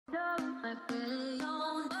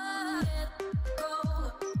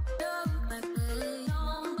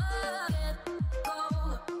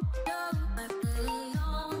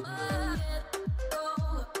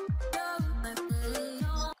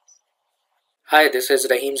Hi, this is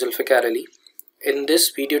Rahim Zulfikar Ali. In this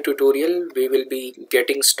video tutorial, we will be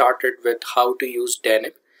getting started with how to use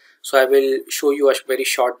Deneb. So I will show you a very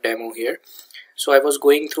short demo here. So I was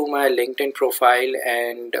going through my LinkedIn profile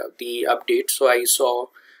and the update. So I saw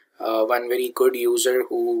one very good user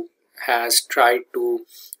who has tried to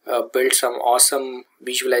build some awesome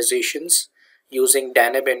visualizations using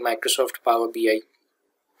Deneb and Microsoft Power BI.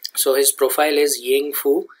 So his profile is Ying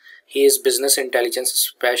Fu. He is business intelligence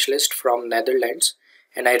specialist from Netherlands,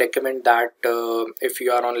 and I recommend that if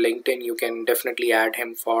you are on LinkedIn, you can definitely add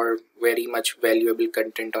him for very much valuable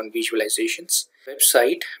content on visualizations.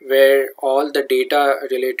 Website where all the data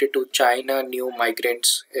related to China new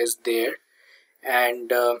migrants is there,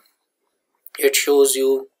 and it shows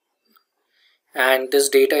you, and this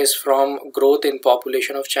data is from growth in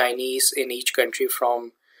population of Chinese in each country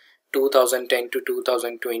from 2010 to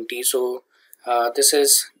 2020. So this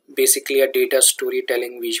is basically a data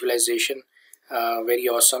storytelling visualization, very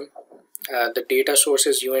awesome. The data source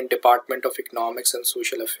is UN Department of Economics and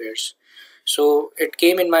Social Affairs. So it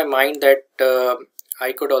came in my mind that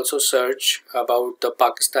I could also search about the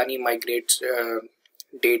Pakistani migrants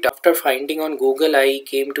data. After finding on Google, I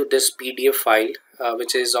came to this PDF file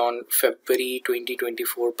which is on February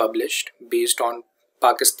 2024 published based on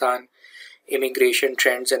Pakistan immigration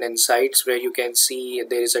trends and insights, where you can see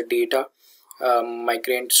there is a data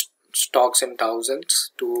migrant stocks in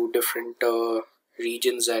thousands to different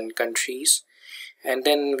regions and countries. And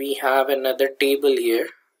then we have another table here,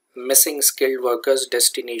 missing skilled workers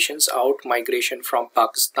destinations out migration from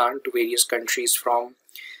Pakistan to various countries from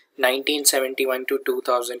 1971 to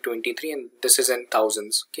 2023, and this is in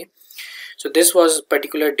thousands. Okay, so this was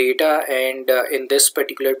particular data, and in this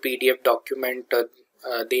particular PDF document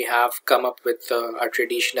they have come up with a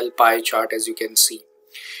traditional pie chart, as you can see.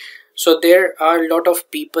 So there are a lot of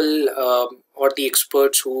people or the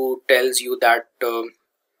experts who tells you that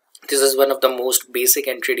this is one of the most basic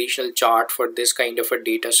and traditional chart for this kind of a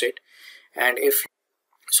data set, and if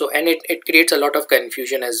so, and it creates a lot of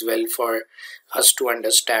confusion as well for us to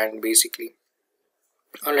understand basically.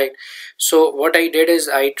 All right, so what I did is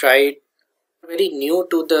I tried, very new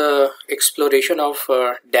to the exploration of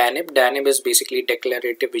Deneb. Deneb is basically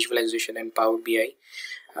declarative visualization in Power BI.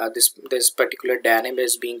 This particular Deneb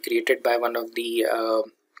is being created by one of the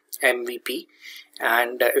MVP,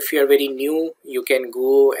 and if you are very new, you can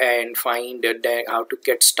go and find how to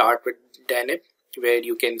get started with Deneb, where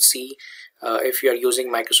you can see if you are using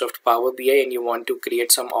Microsoft Power BI and you want to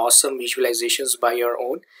create some awesome visualizations by your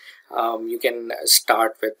own, you can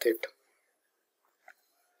start with it.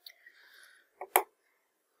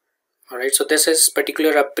 Alright, so this is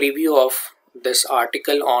particular a preview of this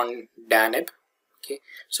article on Deneb. Okay,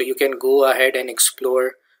 so you can go ahead and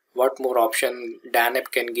explore what more option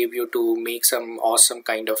Deneb can give you to make some awesome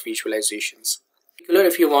kind of visualizations.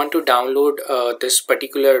 If you want to download this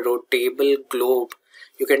particular Rotatable globe,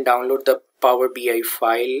 you can download the Power BI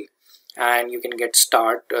file and you can get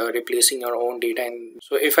start replacing your own data. And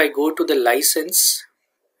so if I go to the license,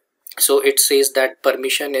 so it says that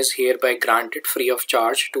permission is hereby granted free of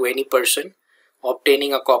charge to any person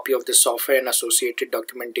obtaining a copy of the software and associated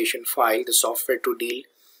documentation file, the software to deal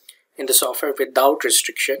in the software without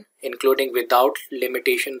restriction, including without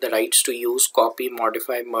limitation the rights to use, copy,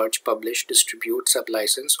 modify, merge, publish, distribute,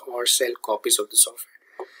 sublicense, or sell copies of the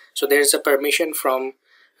software. So there is a permission from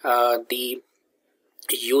the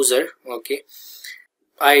user. Okay,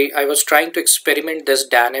 I was trying to experiment this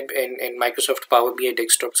Deneb in Microsoft Power BI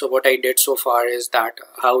desktop. So what I did so far is that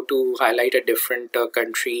how to highlight a different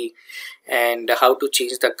country and how to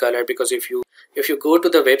change the color, because if you go to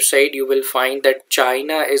the website, you will find that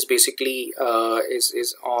China is basically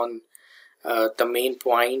is on the main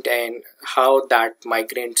point, and how that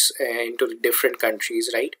migrants into the different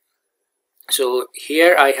countries, right? So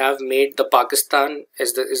here I have made the Pakistan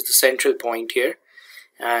is the central point here.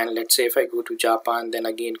 And let's say if I go to Japan, then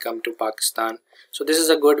again come to Pakistan. So this is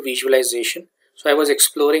a good visualization. So I was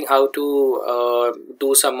exploring how to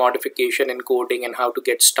do some modification and coding and how to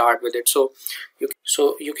get started with it. So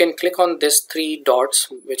you can click on this three dots,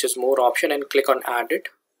 which is more option, and click on add it.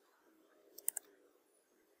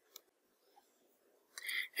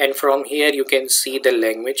 And from here you can see the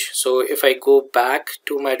language. So if I go back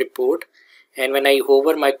to my report, and when I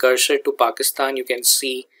hover my cursor to Pakistan, you can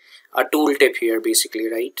see a tooltip here basically,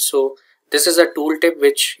 right? So this is a tooltip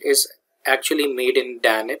which is actually made in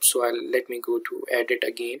Deneb. So let me go to edit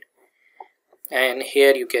again, and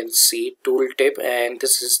here you can see tooltip, and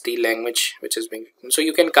this is the language which is being, so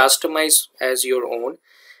you can customize as your own.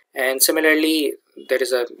 And similarly, there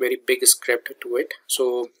is a very big script to it,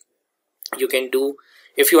 so you can do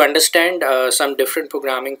If you understand some different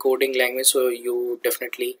programming coding language, so you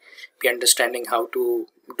definitely be understanding how to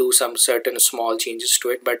do some certain small changes to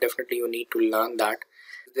it, but definitely you need to learn that.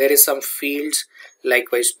 There is some fields,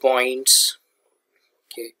 likewise points,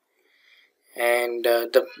 okay, and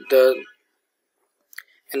the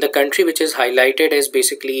country which is highlighted is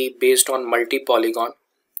basically based on multi-polygon,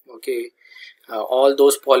 okay. All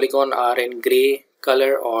those polygon are in gray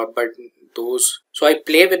color, or but those, so I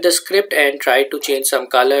play with the script and try to change some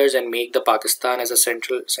colors and make the Pakistan as a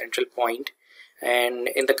central point. And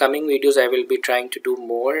in the coming videos I will be trying to do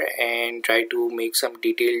more and try to make some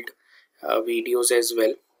detailed videos as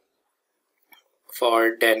well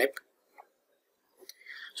for Deneb.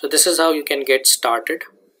 So this is how you can get started.